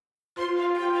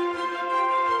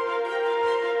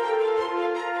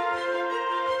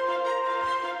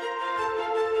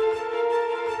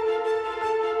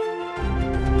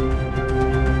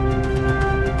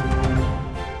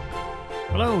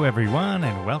everyone,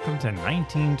 and welcome to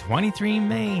 1923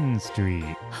 Main Street.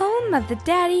 Home of the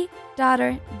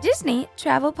Daddy-Daughter Disney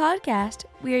Travel Podcast.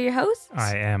 We are your hosts.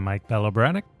 I am Mike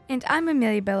Bellabraddock. And I'm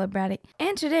Amelia Bellabraddock.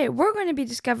 And today we're going to be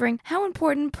discovering how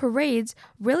important parades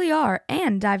really are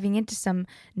and diving into some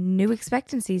new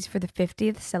expectancies for the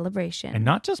 50th celebration. And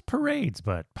not just parades,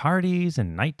 but parties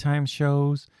and nighttime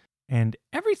shows and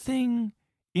everything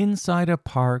inside a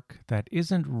park that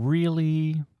isn't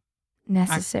really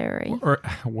necessary.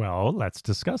 Well, let's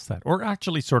discuss that. Or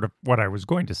actually sort of what I was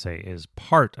going to say is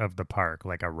part of the park,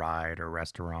 like a ride or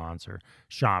restaurants or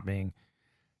shopping.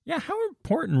 Yeah, how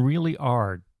important really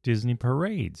are Disney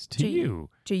parades to you?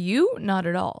 To you? Not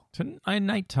at all. To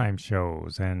nighttime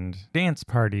shows and dance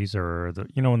parties, or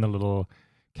when the little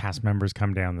cast members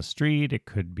come down the street. It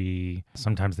could be,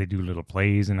 sometimes they do little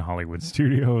plays in Hollywood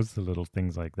studios, the little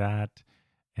things like that.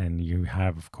 And you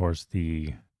have, of course,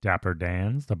 the Dapper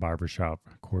Dans, the barbershop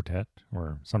quartet,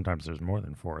 or sometimes there's more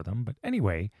than four of them. But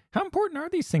anyway, how important are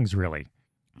these things really?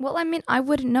 Well, I mean, I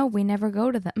wouldn't know. We never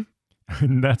go to them.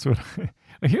 And that's what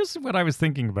here's what I was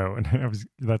thinking about, and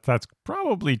that's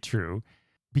probably true,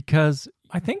 because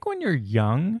I think when you're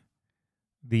young,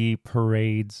 the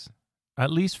parades, at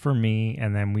least for me,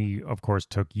 and then we of course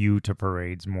took you to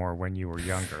parades more when you were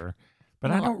younger,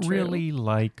 but I don't really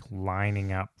like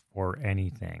lining up for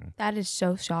anything. That is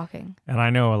so shocking. And I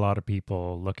know a lot of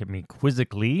people look at me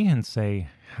quizzically and say,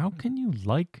 "How can you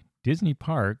like Disney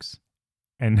parks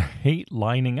and hate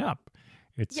lining up?"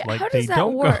 It's like how does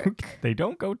that work? They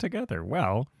don't go together.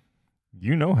 Well,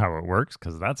 you know how it works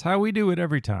because that's how we do it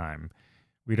every time.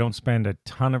 We don't spend a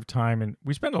ton of time, and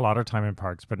we spend a lot of time in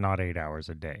parks, but not 8 hours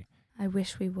a day. I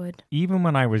wish we would. Even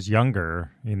when I was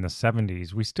younger in the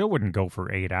 70s, we still wouldn't go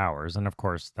for 8 hours. And of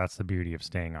course, that's the beauty of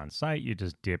staying on site. You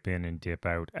just dip in and dip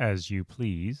out as you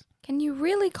please. Can you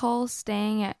really call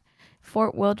staying at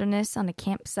Fort Wilderness on a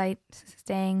campsite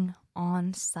staying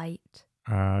on site?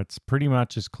 It's pretty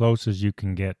much as close as you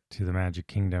can get to the Magic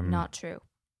Kingdom. Not true.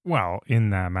 Well,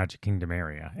 in the Magic Kingdom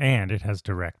area. And it has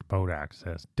direct boat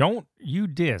access. Don't you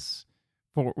diss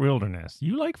Fort Wilderness.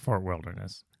 You like Fort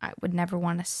Wilderness. I would never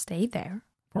want to stay there.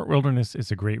 Fort Wilderness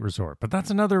is a great resort, but that's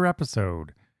another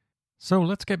episode. So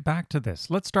let's get back to this.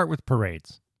 Let's start with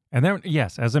parades. And then,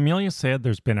 yes, as Amelia said,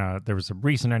 there was a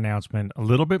recent announcement, a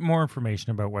little bit more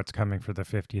information about what's coming for the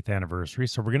 50th anniversary.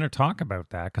 So we're going to talk about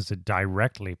that because it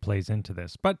directly plays into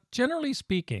this. But generally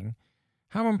speaking,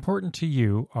 how important to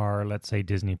you are, let's say,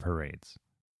 Disney parades?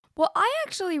 Well, I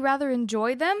actually rather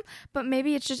enjoy them, but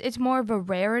maybe it's more of a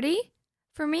rarity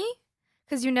for me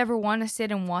because you never want to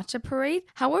sit and watch a parade.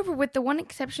 However, with the one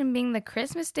exception being the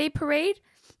Christmas Day parade,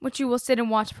 which you will sit and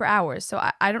watch for hours.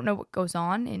 So I don't know what goes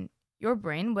on in your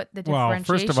brain, what the differentiation is.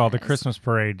 Well, first of all, the Christmas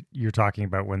parade, you're talking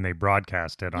about when they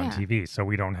broadcast it on TV, so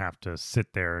we don't have to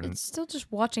sit there. And it's still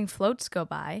just watching floats go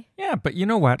by. Yeah, but you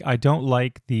know what? I don't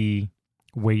like the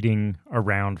waiting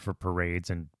around for parades,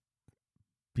 and,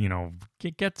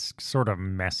 it gets sort of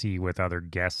messy with other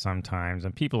guests sometimes,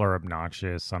 and people are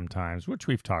obnoxious sometimes, which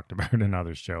we've talked about in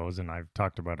other shows, and I've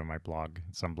talked about in my blog,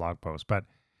 some blog posts. But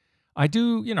I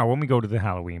do, when we go to the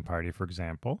Halloween party, for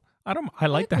example, I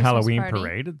like the Halloween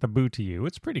parade, the Boo to You.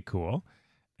 It's pretty cool.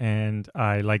 And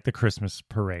I like the Christmas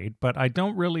parade, but I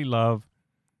don't really love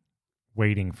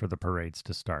waiting for the parades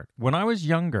to start. When I was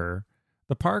younger,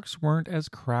 the parks weren't as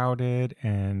crowded,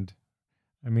 and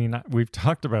we've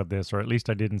talked about this, or at least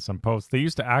I did in some posts. They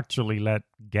used to actually let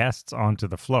guests onto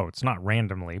the floats, not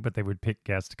randomly, but they would pick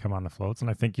guests to come on the floats. And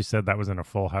I think you said that was in a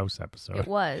Full House episode. It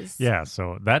was. Yeah,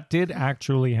 so that did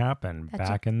actually happen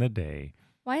back in the day.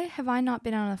 Why have I not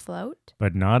been on a float?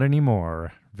 But not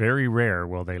anymore. Very rare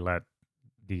will they let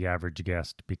the average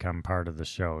guest become part of the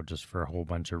show, just for a whole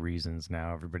bunch of reasons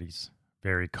now. Everybody's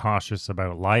very cautious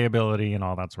about liability and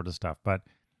all that sort of stuff. But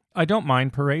I don't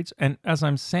mind parades. And as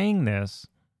I'm saying this,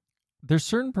 there's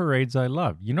certain parades I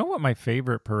love. You know what my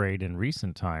favorite parade in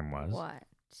recent time was? What?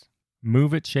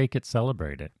 Move It, Shake It,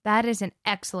 Celebrate It. That is an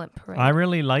excellent parade. I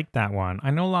really liked that one.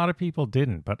 I know a lot of people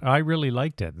didn't, but I really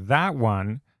liked it. That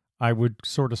one I would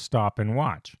sort of stop and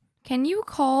watch. Can you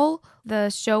call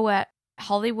the show at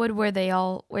Hollywood where they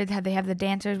have the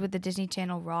dancers with the Disney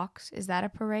Channel rocks? Is that a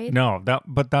parade? No,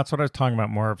 but that's what I was talking about,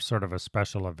 more of sort of a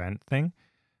special event thing.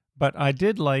 But I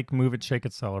did like Move It, Shake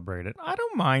It, Celebrate It. I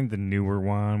don't mind the newer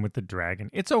one with the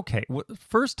dragon. It's okay.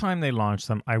 First time they launch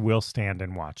them, I will stand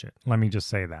and watch it. Let me just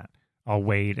say that. I'll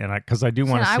wait, and because I do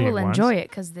want to see it once. I will enjoy it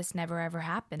because this never ever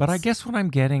happens. But I guess what I'm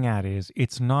getting at is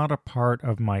it's not a part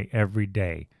of my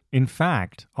everyday. In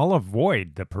fact, I'll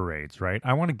avoid the parades, right?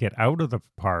 I want to get out of the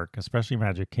park, especially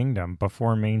Magic Kingdom,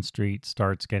 before Main Street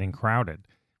starts getting crowded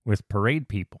with parade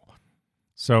people.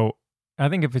 So I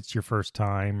think if it's your first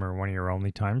time or one of your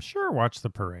only times, sure, watch the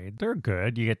parade. They're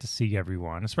good. You get to see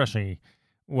everyone, especially,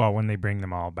 well, when they bring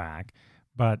them all back.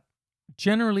 But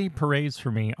generally, parades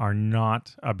for me are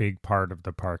not a big part of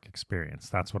the park experience.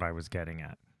 That's what I was getting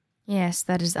at. Yes,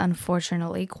 that is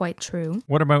unfortunately quite true.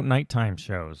 What about nighttime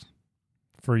shows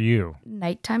for you?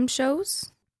 Nighttime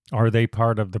shows? Are they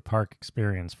part of the park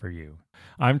experience for you?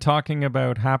 I'm talking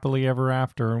about Happily Ever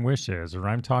After and Wishes, or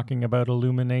I'm talking about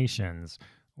Illuminations.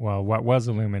 Well, what was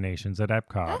Illuminations at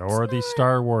Epcot? That's Or the not-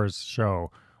 Star Wars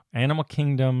show. Animal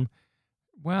Kingdom,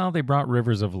 well, they brought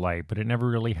Rivers of Light, but it never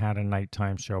really had a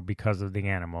nighttime show because of the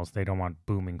animals. They don't want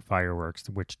booming fireworks,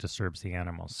 which disturbs the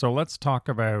animals. So let's talk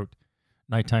about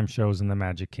nighttime shows in the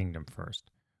Magic Kingdom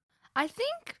first. I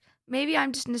think maybe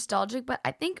I'm just nostalgic, but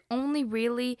I think only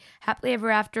really Happily Ever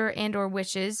After and or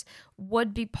Wishes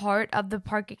would be part of the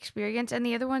park experience, and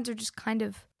the other ones are just kind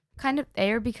of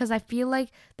there because I feel like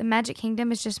the Magic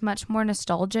Kingdom is just much more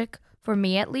nostalgic for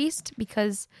me, at least,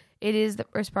 because it is the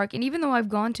first park. And even though I've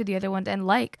gone to the other ones and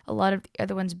like a lot of the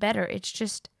other ones better, it's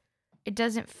just it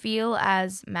doesn't feel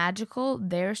as magical,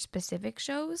 their specific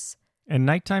shows. And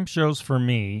nighttime shows for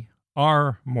me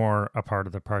are more a part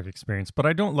of the park experience, but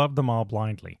I don't love them all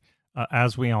blindly.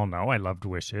 As we all know, I loved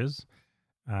Wishes.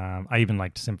 I even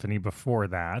liked Symphony before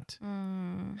that.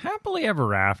 Happily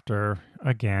Ever After,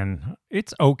 again,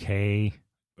 it's okay.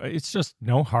 It's just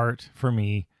no heart for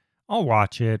me. I'll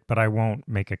watch it, but I won't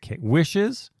make a case.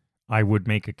 Wishes, I would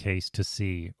make a case to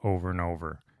see over and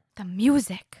over. The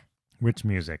music. Which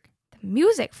music? The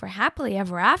music for Happily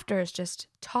Ever After is just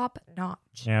top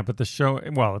notch. Yeah, but the show,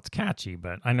 well, it's catchy,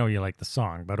 but I know you like the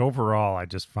song. But overall, I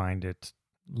just find it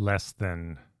less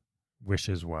than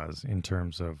Wishes was in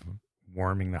terms of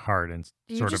warming the heart in Do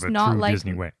you sort of just a not true like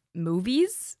Disney way.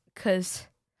 Movies? Because,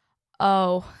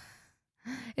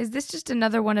 is this just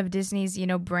another one of Disney's,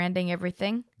 branding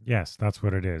everything? Yes, that's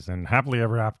what it is. And Happily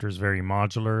Ever After is very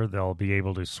modular. They'll be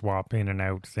able to swap in and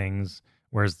out things,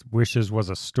 whereas Wishes was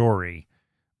a story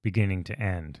beginning to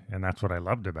end. And that's what I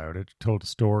loved about it. It told a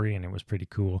story and it was pretty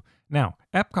cool. Now,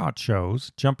 Epcot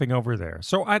shows, jumping over there.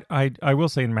 So I will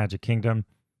say in Magic Kingdom...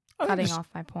 Cutting off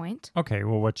my point. Okay,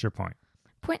 well, what's your point?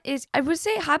 Point is, I would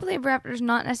say Happily Ever After is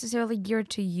not necessarily geared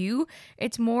to you.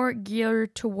 It's more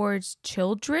geared towards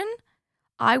children,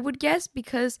 I would guess,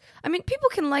 because, people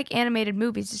can like animated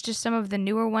movies. It's just some of the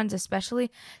newer ones, especially,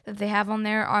 that they have on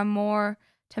there are more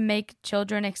to make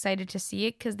children excited to see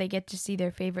it because they get to see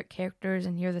their favorite characters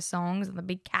and hear the songs and the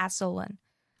big castle. And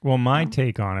Well, my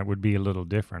take on it would be a little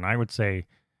different. I would say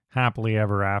Happily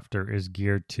Ever After is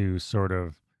geared to sort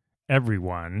of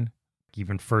everyone,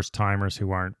 even first-timers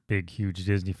who aren't big, huge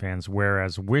Disney fans,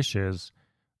 whereas Wishes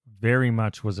very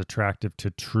much was attractive to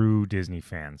true Disney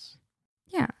fans.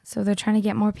 yeah, so they're trying to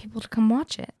get more people to come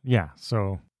watch it. Yeah,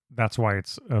 so that's why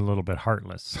it's a little bit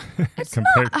heartless It's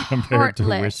compared not to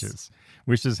heartless. Wishes.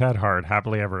 Wishes had heart.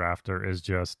 Happily Ever After is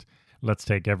just, let's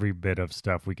take every bit of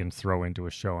stuff we can throw into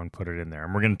a show and put it in there.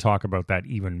 And we're going to talk about that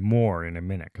even more in a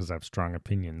minute because I have strong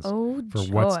opinions Oh, for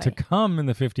joy. what's to come in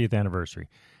the 50th anniversary.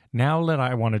 Now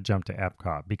I want to jump to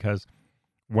Epcot because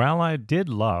while I did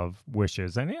love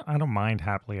Wishes, and I don't mind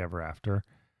Happily Ever After,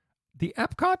 the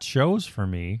Epcot shows for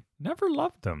me, never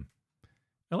loved them.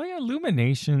 Like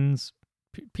Illuminations,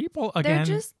 people, again,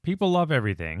 people love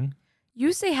everything.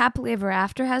 You say Happily Ever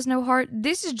After has no heart.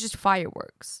 This is just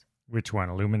fireworks. Which one?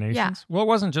 Illuminations? Yeah. Well, it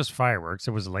wasn't just fireworks.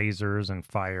 It was lasers and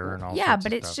fire and all Yeah, sorts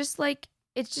but of it's stuff.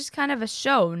 it's just kind of a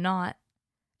show, not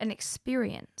an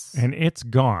experience. And it's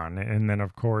gone. And then,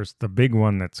 of course, the big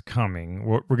one that's coming,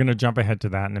 we're going to jump ahead to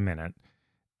that in a minute.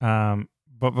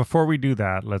 But before we do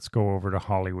that, let's go over to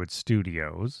Hollywood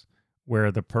Studios,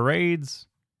 where the parades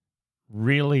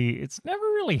it's never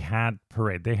really had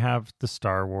parade. They have the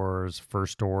Star Wars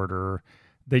First Order.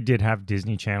 They did have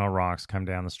Disney Channel Rocks come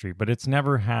down the street, but it's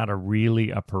never had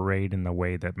a parade in the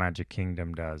way that Magic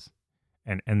Kingdom does.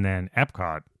 And then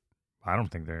Epcot, I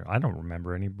don't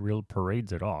remember any real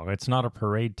parades at all. It's not a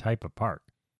parade type of park.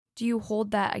 Do you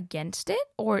hold that against it?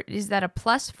 Or is that a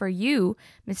plus for you,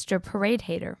 Mr. Parade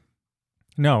Hater?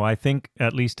 No, I think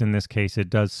at least in this case, it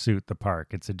does suit the park.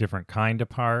 It's a different kind of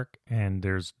park, and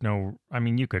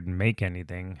you could make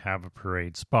anything have a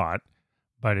parade spot,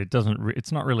 but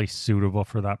it's not really suitable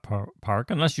for that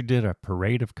park unless you did a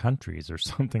parade of countries or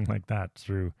something like that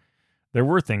there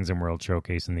were things in World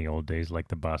Showcase in the old days, like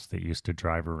the bus that used to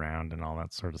drive around and all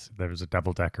that sort of. There was a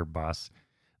double-decker bus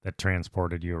that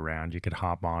transported you around. You could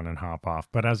hop on and hop off.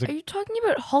 But Are you talking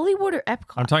about Hollywood or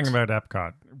Epcot? I'm talking about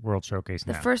Epcot World Showcase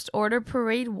the now. First Order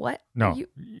Parade. What? No,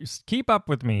 keep up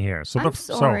with me here. So I'm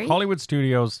sorry. So Hollywood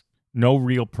Studios, no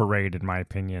real parade in my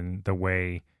opinion, the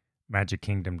way Magic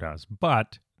Kingdom does.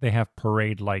 But they have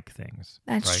parade-like things.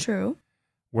 That's right? true.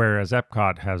 Whereas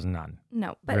Epcot has none.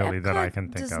 No, but really Epcot that I can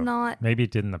think does of. not. Maybe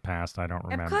it did in the past. I don't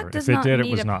remember. Epcot does If it not did, it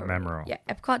need was a not parade. memorable. Yeah,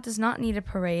 Epcot does not need a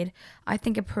parade. I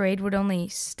think a parade would only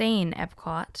stain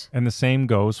Epcot. And the same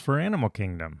goes for Animal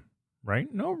Kingdom, right?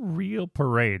 No real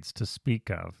parades to speak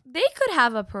of. They could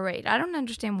have a parade. I don't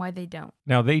understand why they don't.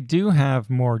 Now, they do have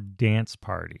more dance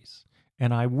parties.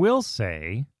 And I will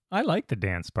say, I like the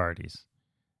dance parties.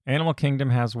 Animal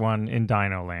Kingdom has one in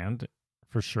Dino Land,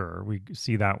 for sure. We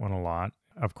see that one a lot.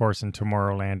 Of course, in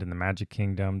Tomorrowland in the Magic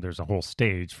Kingdom, there's a whole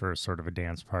stage for sort of a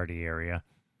dance party area.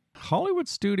 Hollywood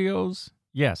Studios,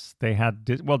 yes, they had...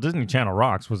 Disney Channel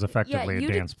Rocks was effectively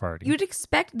a dance party. You'd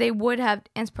expect they would have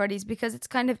dance parties because it's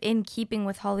kind of in keeping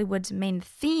with Hollywood's main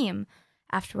theme.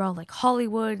 After all, like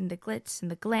Hollywood and the glitz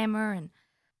and the glamour and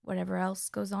whatever else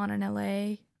goes on in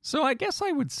LA. So I guess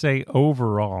I would say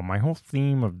overall, my whole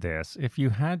theme of this, if you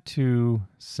had to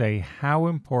say how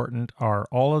important are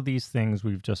all of these things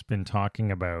we've just been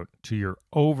talking about to your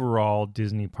overall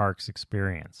Disney Parks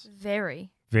experience?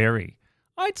 Very. Very.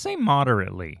 I'd say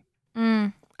moderately.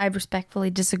 I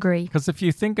respectfully disagree. Because if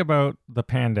you think about the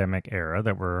pandemic era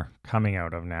that we're coming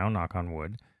out of now, knock on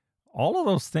wood, all of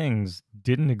those things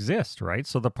didn't exist, right?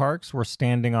 So the parks were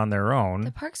standing on their own.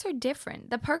 The parks are different.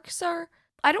 The parks are,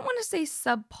 I don't want to say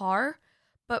subpar,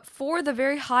 but for the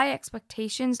very high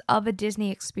expectations of a Disney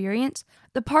experience,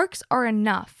 the parks are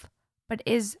enough. But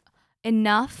is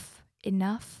enough?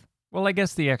 Well, I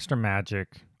guess the extra magic,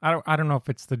 I don't know if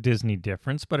it's the Disney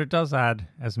difference, but it does add,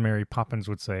 as Mary Poppins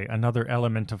would say, another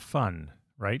element of fun,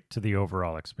 right, to the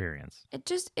overall experience.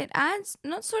 It adds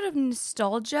not sort of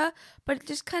nostalgia, but it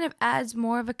just kind of adds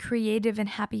more of a creative and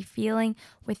happy feeling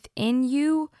within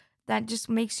you that just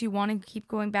makes you want to keep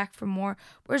going back for more.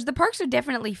 Whereas the parks are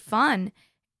definitely fun.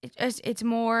 It's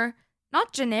more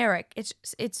not generic.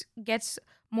 It gets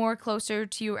more closer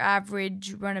to your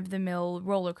average run-of-the-mill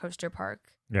roller coaster park.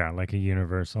 Yeah, like a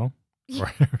Universal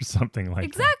or something like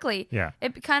exactly. that. Yeah.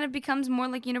 It kind of becomes more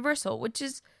like Universal, which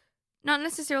is not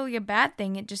necessarily a bad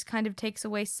thing. It just kind of takes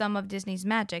away some of Disney's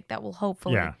magic that will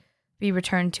hopefully be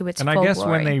returned to its full glory.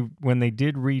 And I guess when they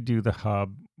did redo the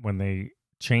hub, when they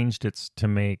changed it to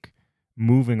make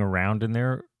moving around in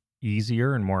there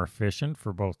easier and more efficient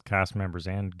for both cast members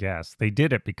and guests, they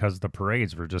did it because the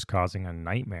parades were just causing a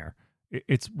nightmare.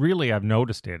 It's really, I've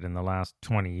noticed it in the last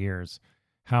 20 years,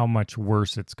 how much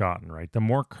worse it's gotten, right? The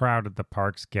more crowded the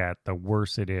parks get, the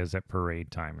worse it is at parade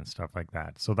time and stuff like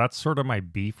that. So that's sort of my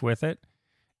beef with it,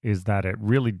 is that it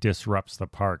really disrupts the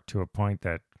park to a point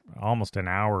that almost an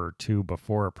hour or two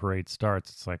before a parade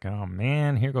starts, it's like, oh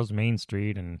man, here goes Main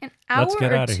Street, and let's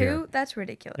get out of here. That's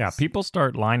ridiculous. Yeah, people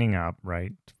start lining up,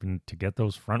 right, to get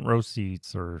those front row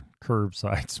seats or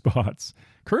curbside spots.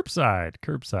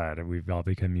 Curbside. We've all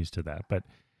become used to that. But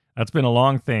that's been a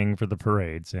long thing for the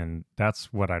parades, and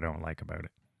that's what I don't like about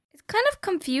it. It's kind of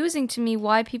confusing to me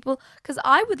why people, because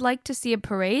I would like to see a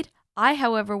parade. I,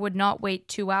 however, would not wait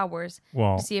 2 hours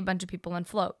to see a bunch of people on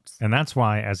floats. And that's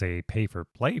why, as a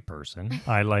pay-for-play person,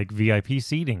 I like VIP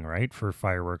seating, right, for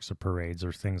fireworks or parades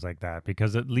or things like that,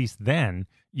 because at least then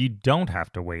you don't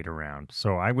have to wait around.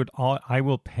 So I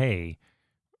will pay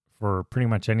for pretty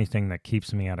much anything that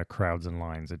keeps me out of crowds and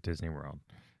lines at Disney World.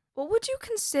 What would you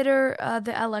consider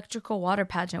the electrical water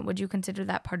pageant? Would you consider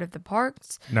that part of the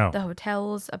parks? No. The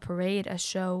hotels, a parade, a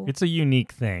show? It's a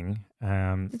unique thing.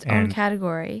 Its own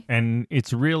category. And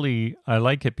it's really, I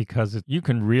like it because you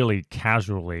can really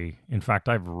casually, in fact,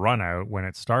 I've run out when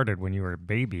it started when you were a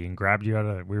baby and grabbed you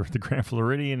we were at the Grand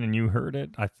Floridian and you heard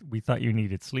it. We thought you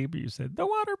needed sleep, but you said, the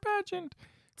water pageant,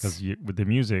 because with the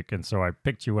music. And so I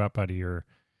picked you up out of your,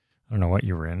 I don't know what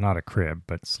you were in, not a crib,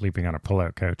 but sleeping on a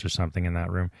pull-out couch or something in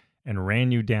that room, and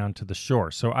ran you down to the shore.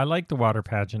 So I like the water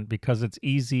pageant because it's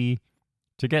easy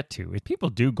to get to. People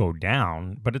do go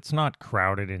down, but it's not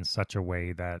crowded in such a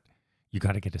way that you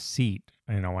got to get a seat,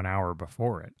 an hour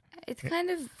before it. It's kind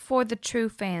of for the true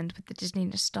fans with the Disney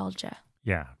nostalgia.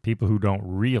 Yeah, people who don't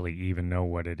really even know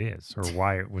what it is or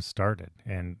why it was started.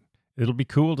 And it'll be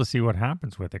cool to see what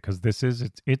happens with it, because this is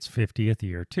its 50th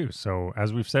year too. So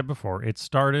as we've said before, it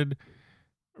started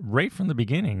right from the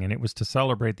beginning, and it was to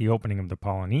celebrate the opening of the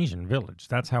Polynesian Village.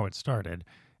 That's how it started.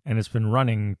 And it's been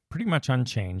running pretty much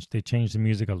unchanged. They changed the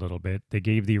music a little bit. They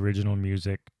gave the original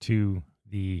music to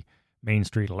the Main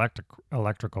Street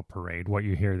Electrical Parade. What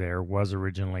you hear there was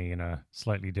originally in a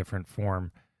slightly different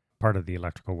form, part of the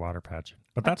electrical water pageant.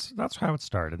 But that's how it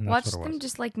started. And that's Watch what it was. them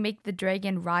just make the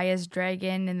dragon Raya's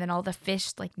dragon, and then all the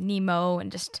fish like Nemo,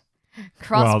 and just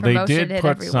cross promotion they did it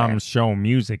put everywhere. some show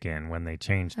music in when they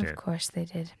changed it. Of course they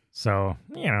did.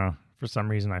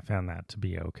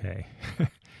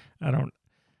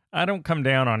 I don't come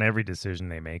down on every decision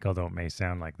they make, although it may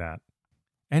sound like that.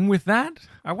 And with that,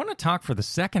 I want to talk for the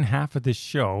second half of this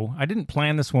show. I didn't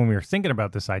plan this when we were thinking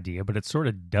about this idea, but it sort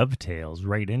of dovetails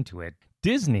right into it.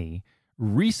 Disney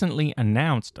recently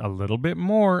announced a little bit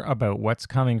more about what's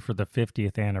coming for the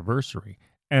 50th anniversary.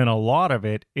 And a lot of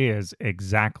it is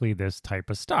exactly this type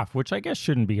of stuff, which I guess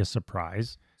shouldn't be a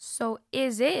surprise. So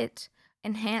is it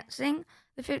enhancing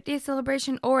the 50th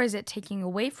celebration, or is it taking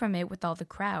away from it with all the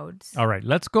crowds? All right,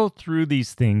 let's go through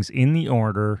these things in the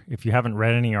order. If you haven't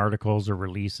read any articles or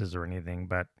releases or anything,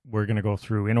 but we're going to go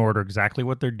through in order exactly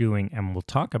what they're doing, and we'll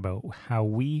talk about how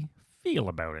we feel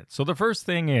about it. So the first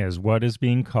thing is what is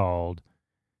being called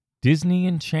Disney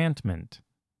Enchantment.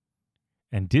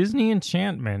 And Disney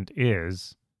Enchantment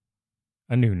is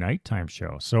a new nighttime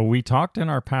show. So we talked in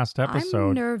our past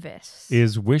episode. I'm nervous.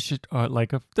 Is Wish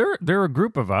like a there are a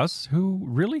group of us who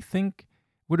really think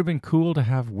would have been cool to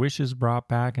have Wishes brought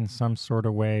back in some sort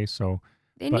of way. So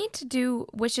they need to do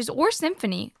Wishes or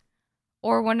Symphony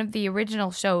or one of the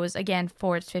original shows again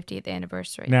for its 50th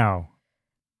anniversary. Now,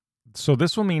 so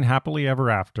this will mean Happily Ever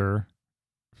After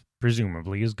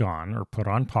presumably is gone or put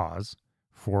on pause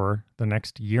for the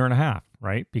next year and a half,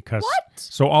 right? Because what?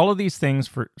 So all of these things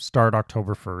start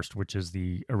October 1st, which is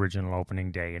the original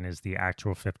opening day and is the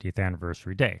actual 50th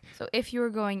anniversary day. So if you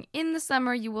were going in the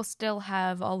summer, you will still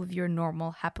have all of your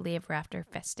normal Happily Ever After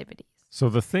festivities. So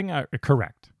the thing,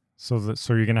 correct. So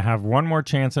you're going to have one more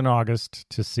chance in August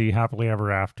to see Happily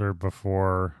Ever After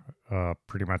before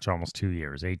pretty much almost 2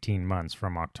 years, 18 months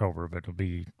from October, but it'll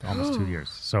be almost 2 years.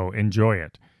 So enjoy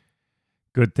it.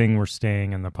 Good thing we're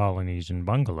staying in the Polynesian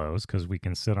bungalows because we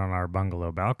can sit on our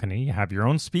bungalow balcony. You have your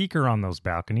own speaker on those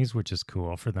balconies, which is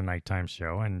cool for the nighttime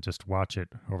show, and just watch it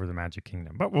over the Magic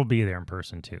Kingdom. But we'll be there in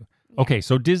person too. Yeah. Okay,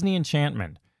 so Disney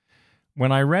Enchantment.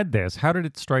 When I read this, how did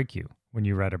it strike you when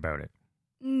you read about it?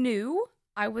 New.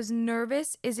 I was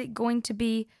nervous. Is it going to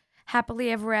be Happily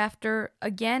Ever After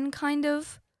again, kind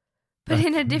of? But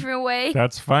in a different way.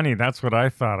 That's funny. That's what I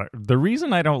thought. The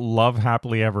reason I don't love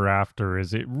Happily Ever After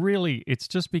is it's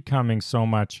just becoming so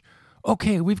much,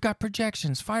 okay, we've got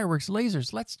projections, fireworks,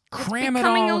 lasers. Let's cram it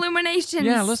all. Becoming Illuminations.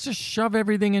 Yeah, let's just shove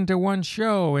everything into one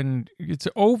show, and it's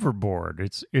overboard.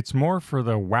 It's more for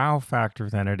the wow factor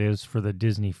than it is for the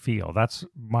Disney feel. That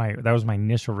was my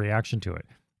initial reaction to it.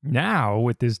 Now,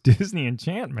 with this Disney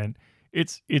Enchantment,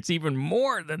 it's even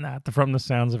more than that from the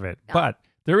sounds of it. Yeah. But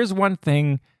there is one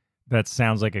thing that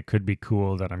sounds like it could be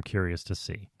cool that I'm curious to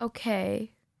see.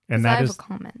 Okay. And I have a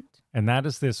comment. And that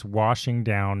is this washing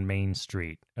down Main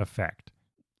Street effect.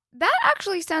 That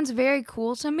actually sounds very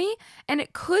cool to me, and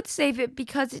it could save it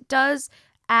because it does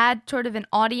add sort of an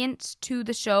audience to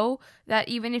the show that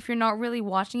even if you're not really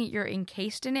watching it, you're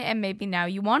encased in it, and maybe now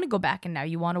you want to go back and now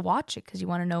you want to watch it because you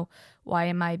want to know, why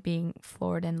am I being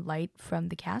floored in light from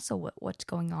the castle? What's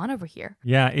going on over here?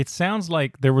 Yeah, it sounds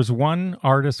like there was one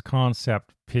artist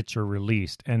concept picture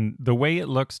released, and the way it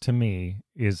looks to me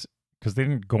is, because they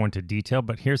didn't go into detail,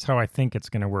 but here's how I think it's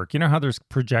going to work. You know how there's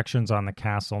projections on the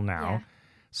castle now? Yeah.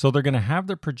 So they're going to have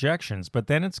the projections, but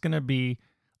then it's going to be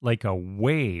like a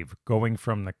wave going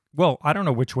from I don't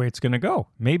know which way it's going to go.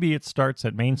 Maybe it starts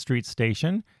at Main Street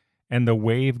Station and the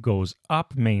wave goes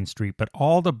up Main Street, but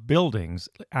all the buildings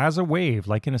as a wave,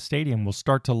 like in a stadium, will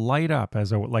start to light up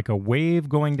as like a wave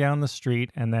going down the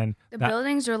street, and then the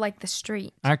buildings are like the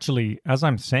street. Actually, as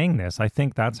I'm saying this, I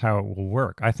think that's how it will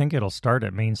work. I think it'll start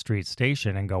at Main Street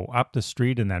Station and go up the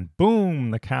street, and then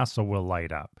boom, the castle will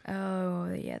light up.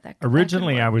 Oh, yeah.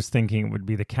 Originally, I was thinking it would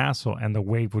be the castle and the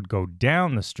wave would go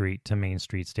down the street to Main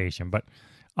Street Station, but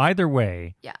either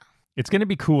way, yeah. It's going to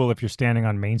be cool if you're standing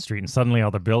on Main Street and suddenly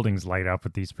all the buildings light up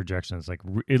with these projections. Like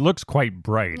it looks quite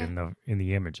bright in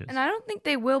the images. And I don't think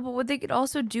they will, but what they could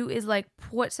also do is like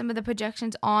put some of the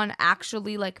projections on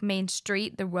actually like Main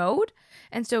Street, the road,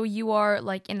 and so you are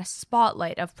like in a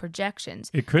spotlight of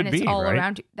projections. It could and it's be all right?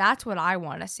 around you. That's what I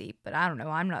want to see, but I don't know.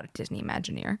 I'm not a Disney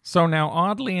Imagineer. So now,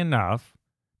 oddly enough,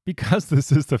 because this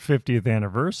is the 50th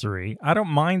anniversary, I don't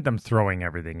mind them throwing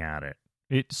everything at it.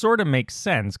 It sort of makes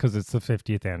sense because it's the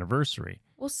 50th anniversary.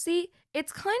 Well, see,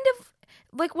 it's kind of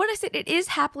like what I said. It is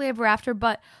Happily Ever After,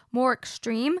 but more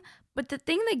extreme. But the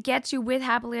thing that gets you with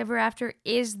Happily Ever After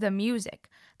is the music.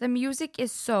 The music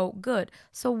is so good.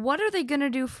 So what are they going to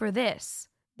do for this?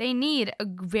 They need a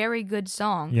very good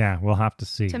song. Yeah, we'll have to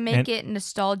see. To make it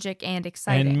nostalgic and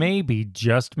exciting. And maybe,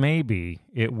 just maybe,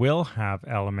 it will have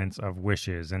elements of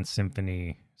Wishes and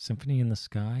Symphony in the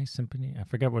Sky? I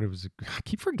forget what it was. I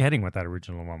keep forgetting what that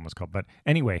original one was called. But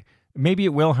anyway, maybe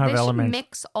it will have they elements. Should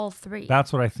mix all three.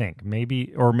 That's what I think.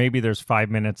 Maybe there's 5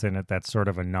 minutes in it that's sort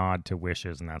of a nod to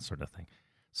Wishes and that sort of thing.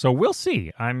 So we'll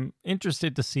see. I'm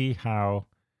interested to see how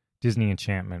Disney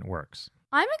Enchantment works.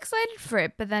 I'm excited for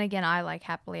it, but then again, I like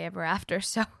Happily Ever After,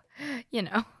 so, you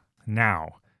know. Now,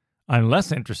 I'm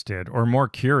less interested or more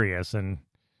curious and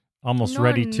almost More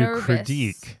ready to nervous.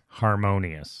 critique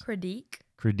Harmonious.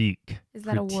 Critique. Is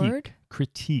that a word?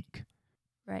 Critique.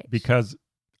 Right. Because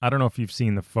I don't know if you've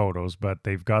seen the photos, but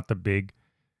they've got the big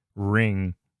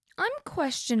ring I'm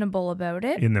questionable about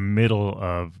it. in the middle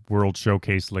of World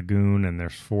Showcase Lagoon, and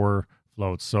there's 4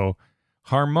 floats. So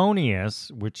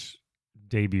Harmonious, which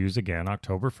debuts again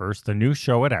October 1st, the new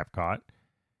show at Epcot.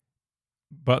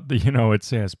 But it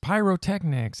says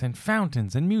pyrotechnics and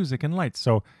fountains and music and lights.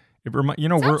 So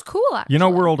Sounds cool, actually.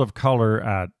 World of Color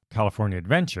at California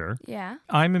Adventure. Yeah.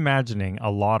 I'm imagining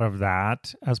a lot of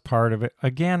that as part of it.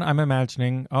 Again, I'm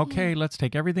imagining, okay, let's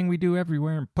take everything we do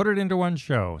everywhere and put it into one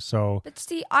show. So But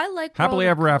see, I like Happily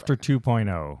World of Ever After Color.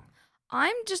 2.0.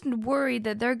 I'm just worried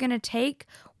that they're going to take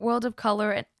World of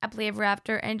Color and Happily Ever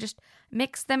After and just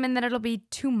mix them and that it'll be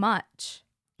too much.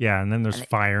 Yeah, and then there's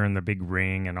fire and the big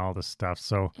ring and all this stuff.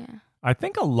 So Yeah. I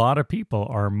think a lot of people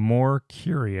are more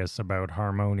curious about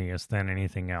Harmonious than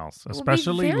anything else, Will be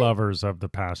especially very- lovers of the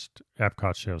past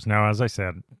Epcot shows. Now, as I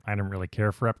said, I didn't really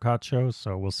care for Epcot shows,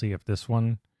 so we'll see if this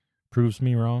one proves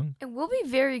me wrong. It will be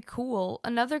very cool.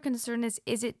 Another concern is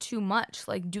it too much?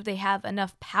 Like, do they have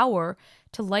enough power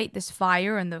to light this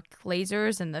fire and the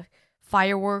lasers and the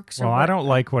fireworks? Well, I don't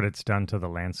like what it's done to the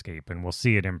landscape, and we'll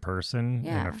see it in person in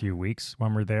Yeah. a few weeks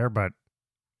when we're there, but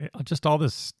just all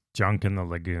this junk in the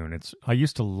lagoon. I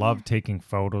used to love taking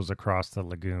photos across the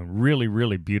lagoon. Really,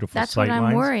 really beautiful That's sight what I'm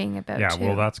lines. worrying about, Yeah, too.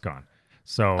 well, that's gone.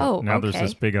 So now there's okay.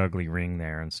 this big ugly ring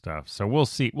there and stuff. So we'll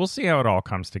see how it all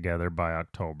comes together by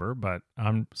October. But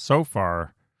so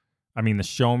far, I mean, the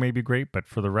show may be great, but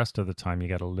for the rest of the time, you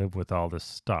got to live with all this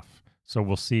stuff. So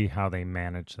we'll see how they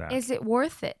manage that. Is it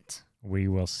worth it? We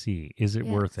will see. Is it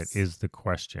worth it? Yes. Is the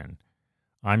question.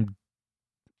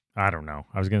 I don't know.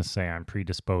 I was going to say I'm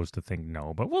predisposed to think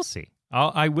no, but we'll see.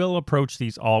 I will approach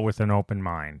these all with an open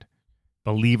mind.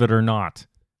 Believe it or not,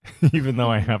 even though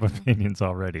I have opinions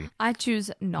already. I choose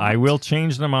not. I will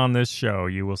change them on this show.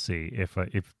 You will see if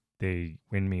they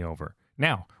win me over.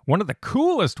 Now, one of the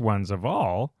coolest ones of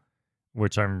all,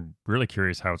 which I'm really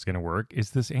curious how it's going to work,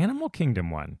 is this Animal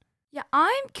Kingdom one. Yeah,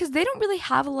 because they don't really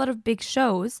have a lot of big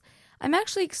shows. I'm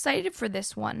actually excited for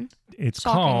this one. It's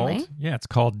Shockingly.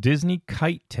 called Disney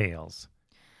Kite Tales.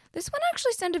 This one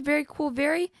actually sounded very cool.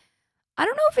 I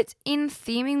don't know if it's in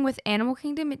theming with Animal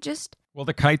Kingdom. Well,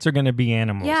 the kites are going to be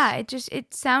animals. Yeah,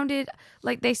 it sounded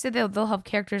like they said they'll have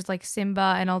characters like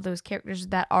Simba and all those characters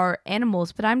that are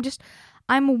animals. But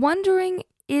I'm wondering,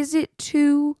 is it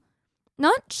too,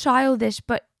 not childish,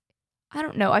 but I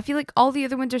don't know. I feel like all the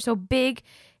other ones are so big.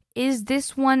 Is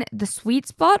this one the sweet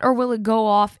spot, or will it go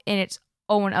off in its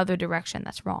own other direction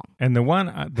that's wrong? And the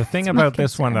thing That's my about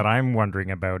this one concern. that I'm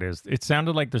wondering about is it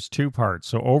sounded like there's 2 parts.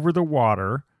 So over the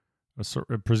water,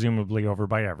 presumably over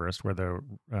by Everest, where the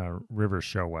river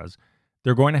show was,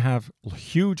 they're going to have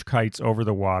huge kites over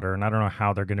the water, and I don't know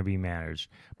how they're going to be managed.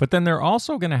 But then they're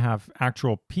also going to have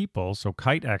actual people, so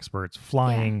kite experts,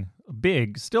 flying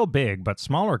still big, but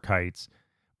smaller kites.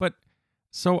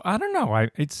 So I don't know.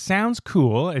 It sounds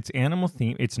cool. It's animal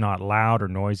themed. It's not loud or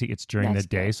noisy. It's during That's the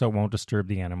day, good. so it won't disturb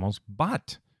the animals.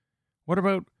 But what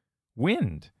about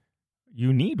wind?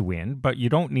 You need wind, but you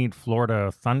don't need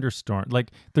Florida thunderstorm.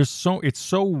 Like it's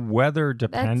so weather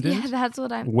dependent. That's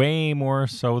what I'm. Way more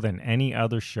so than any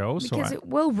other show. Because it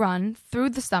will run through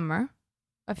the summer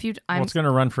a few times. It's going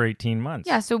to run for 18 months.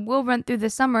 Yeah, so we'll run through the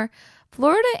summer.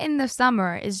 Florida in the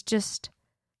summer is just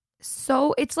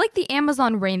so, it's like the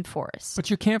Amazon rainforest. But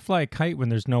you can't fly a kite when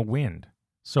there's no wind.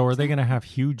 So are they going to have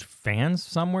huge fans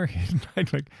somewhere?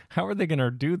 Like, how are they going to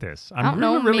do this? I'm don't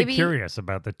know, really maybe- curious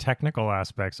about the technical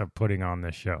aspects of putting on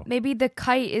this show. Maybe the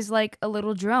kite is like a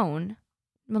little drone.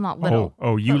 Well, not little.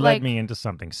 Oh, you but led like- me into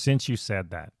something since you said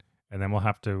that. And then we'll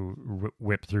have to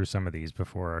whip through some of these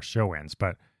before our show ends.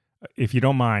 But if you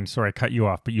don't mind, sorry, I cut you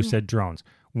off, but you said drones.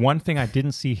 One thing I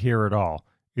didn't see here at all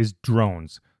is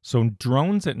drones. So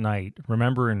drones at night,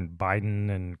 remember in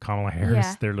Biden and Kamala Harris,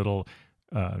 Yeah. their little,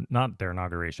 not their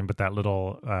inauguration, but that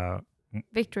little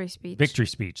Victory speech. victory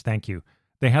speech. Thank you.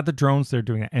 They had the drones there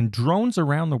doing that. And drones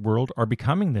around the world are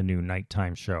becoming the new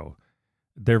nighttime show.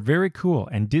 They're very cool.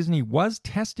 And Disney was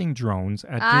testing drones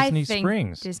at Disney I think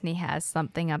Springs. Disney has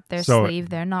something up their So- sleeve.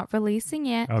 They're not releasing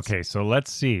yet. Okay, so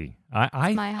let's see. my I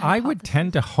would hypothesis.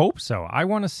 tend to hope so. I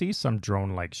want to see some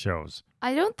drone-like shows.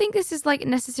 I don't think this is like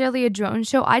necessarily a drone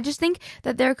show. I just think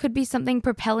that there could be something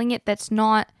propelling it that's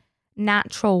not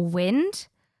natural wind,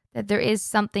 that there is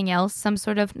something else, some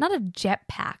sort of, not a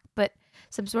jetpack, but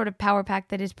some sort of power pack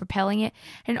that is propelling it?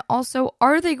 And also,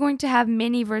 are they going to have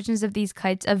mini versions of these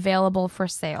kites available for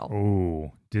sale?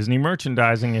 Oh, Disney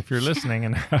merchandising, if you're listening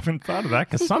and haven't thought of that,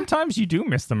 because sometimes you do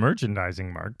miss the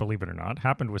merchandising, Mark, believe it or not.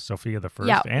 Happened with Sophia the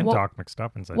First and Doc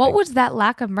McStuffins, I What think. was that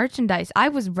lack of merchandise? I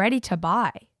was ready to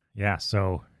buy. Yeah,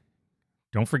 so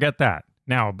don't forget that.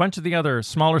 Now, a bunch of the other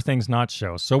smaller things not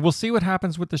shows. So we'll see what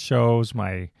happens with the shows.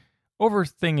 My over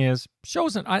thing is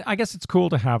shows, and I guess it's cool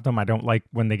to have them. I don't like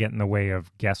when they get in the way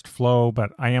of guest flow,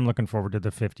 but I am looking forward to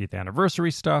the 50th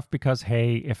anniversary stuff because,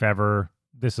 hey, if ever,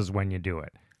 this is when you do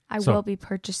it. I will be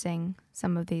purchasing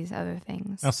some of these other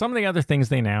things. Now, some of the other things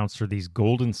they announced are these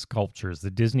golden sculptures,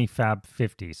 the Disney Fab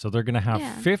 50. So they're going to have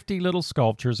 50 little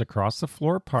sculptures across the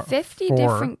floor. 50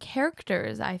 different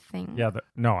characters, I think. Yeah.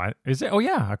 Is it? Oh,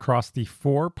 yeah. Across the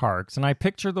 4 parks. And I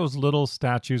picture those little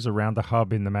statues around the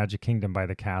hub in the Magic Kingdom by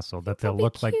the castle that they'll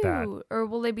look like that. Or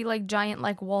will they be like giant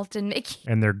like Walt and Mickey?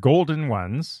 And they're golden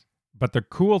ones. But the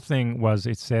cool thing was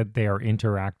it said they are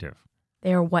interactive.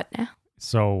 They are what now?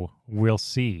 So we'll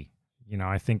see. You know,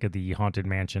 I think of the Haunted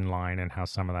Mansion line and how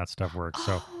some of that stuff works.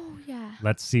 So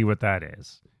let's see what that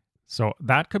is. So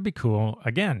that could be cool.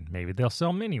 Again, maybe they'll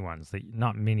sell mini ones,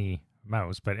 not Minnie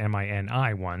Mouse, but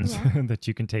MINI ones that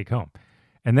you can take home.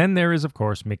 And then there is, of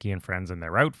course, Mickey and Friends in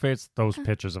their outfits. Those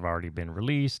pictures have already been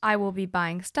released. I will be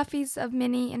buying stuffies of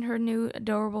Minnie in her new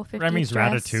adorable 50th Remy's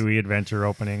dress. Ratatouille adventure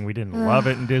opening. We didn't love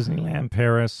it in Disneyland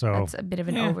Paris. So that's a bit of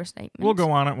an overstatement. We'll go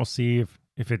on it. We'll see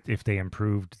if they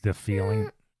improved the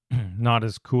feeling. Not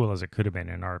as cool as it could have been,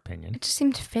 in our opinion. It just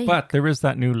seemed fake. But there is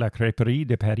that new La Crêperie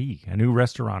de Paris, a new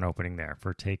restaurant opening there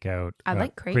for takeout, I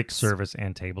like crepes. Quick service,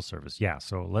 and table service. Yeah,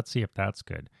 so let's see if that's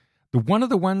good. One of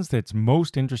the ones that's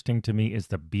most interesting to me is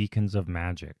the Beacons of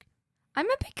Magic. I'm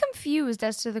a bit confused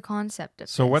as to the concept of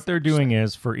So what they're doing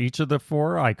is, for each of the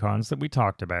 4 icons that we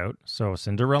talked about, so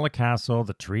Cinderella Castle,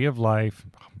 the Tree of Life,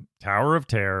 Tower of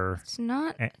Terror... It's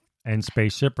not... And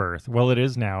Spaceship Earth. Well, it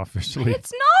is now officially.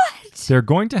 It's not. They're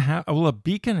going to have. Well, a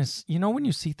beacon is. You know when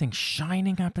you see things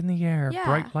shining up in the air,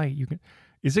 bright light. You can.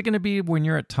 Is it going to be when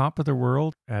you're at top of the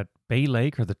world at Bay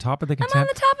Lake or the top of the? I'm on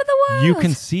the top of the world. You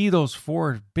can see those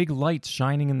 4 big lights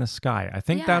shining in the sky. I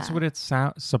think that's what it's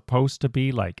supposed to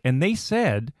be like. And they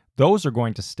said those are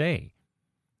going to stay,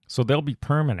 so they'll be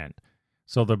permanent.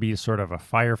 So there'll be sort of a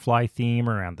firefly theme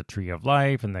around the Tree of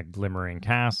Life and the Glimmering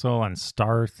Castle and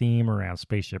star theme around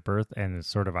Spaceship Earth. And it's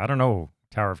sort of, I don't know,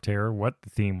 Tower of Terror, what the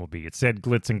theme will be. It said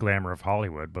Glitz and Glamour of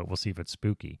Hollywood, but we'll see if it's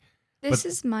spooky. This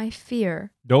is my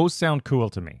fear. Those sound cool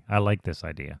to me. I like this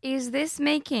idea. Is this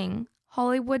making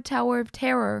Hollywood Tower of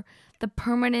Terror the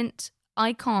permanent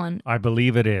icon? I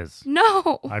believe it is.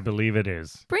 No. I believe it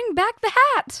is. Bring back the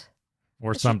hat.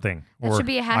 Or something. That should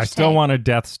be a hashtag. I still want a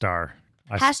Death Star.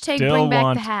 Hashtag bring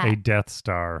back the hat. A Death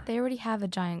Star. They already have a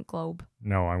giant globe.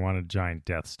 No, I want a giant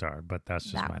Death Star, but that's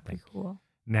just that my would thing. Be cool.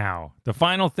 Now, the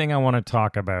final thing I want to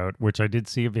talk about, which I did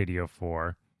see a video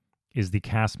for, is the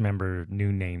cast member new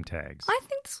name tags. I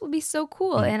think this will be so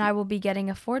cool, and I will be getting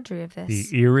a forgery of this.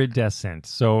 The iridescent.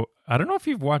 So I don't know if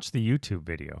you've watched the YouTube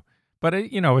video, but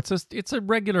it's a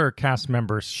regular cast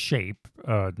member shape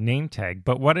name tag,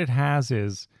 but what it has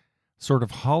is sort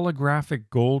of holographic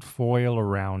gold foil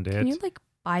around it. Can you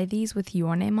buy these with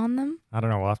your name on them? I don't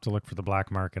know. We'll have to look for the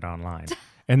black market online.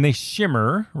 And they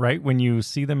shimmer, right? When you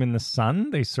see them in the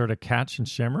sun, they sort of catch and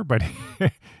shimmer. But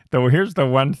though here's the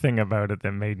one thing about it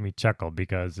that made me chuckle,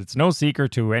 because it's no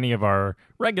secret to any of our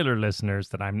regular listeners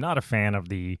that I'm not a fan of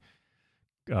the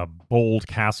bold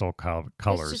castle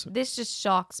colors. This just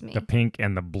shocks me. The pink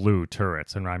and the blue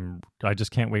turrets. And I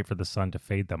just can't wait for the sun to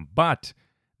fade them. But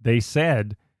they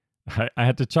said... I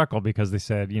had to chuckle because they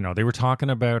said, they were talking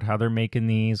about how they're making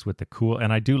these with the cool,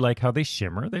 and I do like how they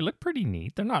shimmer. They look pretty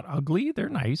neat. They're not ugly. They're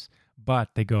nice. But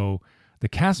they go, the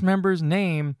cast member's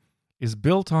name is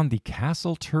built on the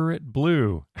castle turret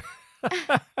blue.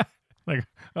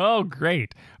 Oh,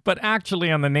 great. But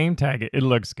actually on the name tag, it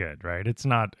looks good, right? It's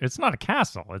not a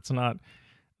castle. It's not,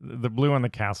 the blue on the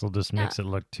castle just makes it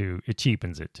look it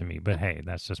cheapens it to me. But hey,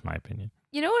 that's just my opinion.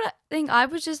 You know what I think? I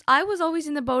was always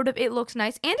in the boat of it looks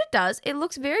nice, and it does. It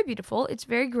looks very beautiful. It's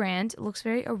very grand. It looks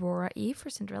very Aurora-y for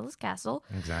Cinderella's castle.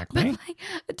 Exactly.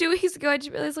 But 2 weeks ago, I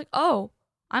just realized, oh,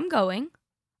 I'm going.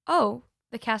 Oh,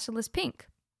 the castle is pink.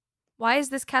 Why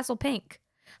is this castle pink?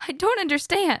 I don't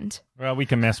understand. Well, we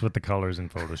can mess with the colors in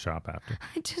Photoshop after.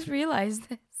 I just realized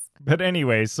this. But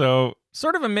anyway, so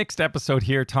sort of a mixed episode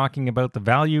here talking about the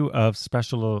value of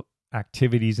special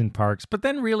activities in parks, but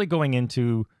then really going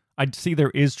into I'd see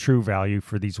there is true value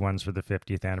for these ones for the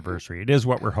 50th anniversary. It is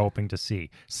what we're hoping to see.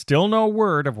 Still no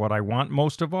word of what I want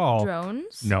most of all.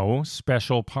 Drones? No,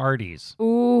 special parties.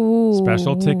 Ooh.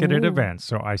 Special ticketed events.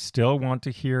 So I still want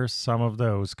to hear some of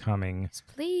those coming.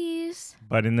 Please.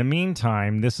 But in the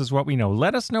meantime, this is what we know.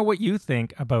 Let us know what you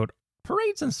think about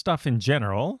parades and stuff in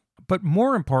general. But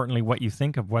more importantly, what you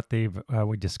think of what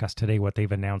we discussed today, what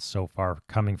they've announced so far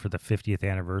coming for the 50th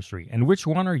anniversary. And which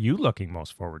one are you looking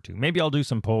most forward to? Maybe I'll do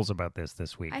some polls about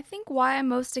this week. I think why I'm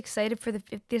most excited for the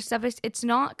 50th stuff is it's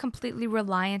not completely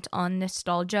reliant on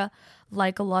nostalgia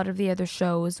like a lot of the other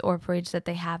shows or parades that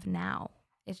they have now.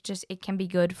 It's just, it can be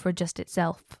good for just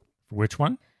itself. Which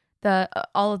one?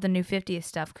 All of the new 50th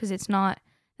stuff, because it's not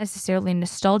necessarily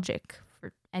nostalgic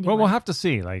for anyone. Well, we'll have to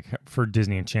see, like, for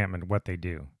Disney Enchantment, what they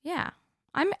do. Yeah.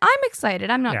 I'm excited.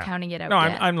 I'm not counting it out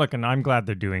yet. I'm looking. I'm glad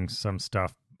they're doing some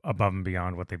stuff above and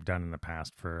beyond what they've done in the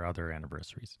past for other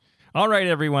anniversaries. All right,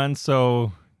 everyone.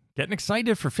 So getting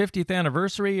excited for 50th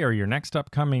anniversary or your next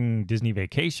upcoming Disney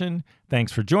vacation.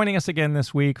 Thanks for joining us again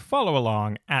this week. Follow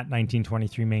along at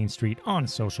 1923 Main Street on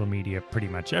social media pretty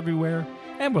much everywhere.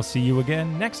 And we'll see you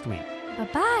again next week.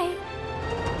 Bye-bye.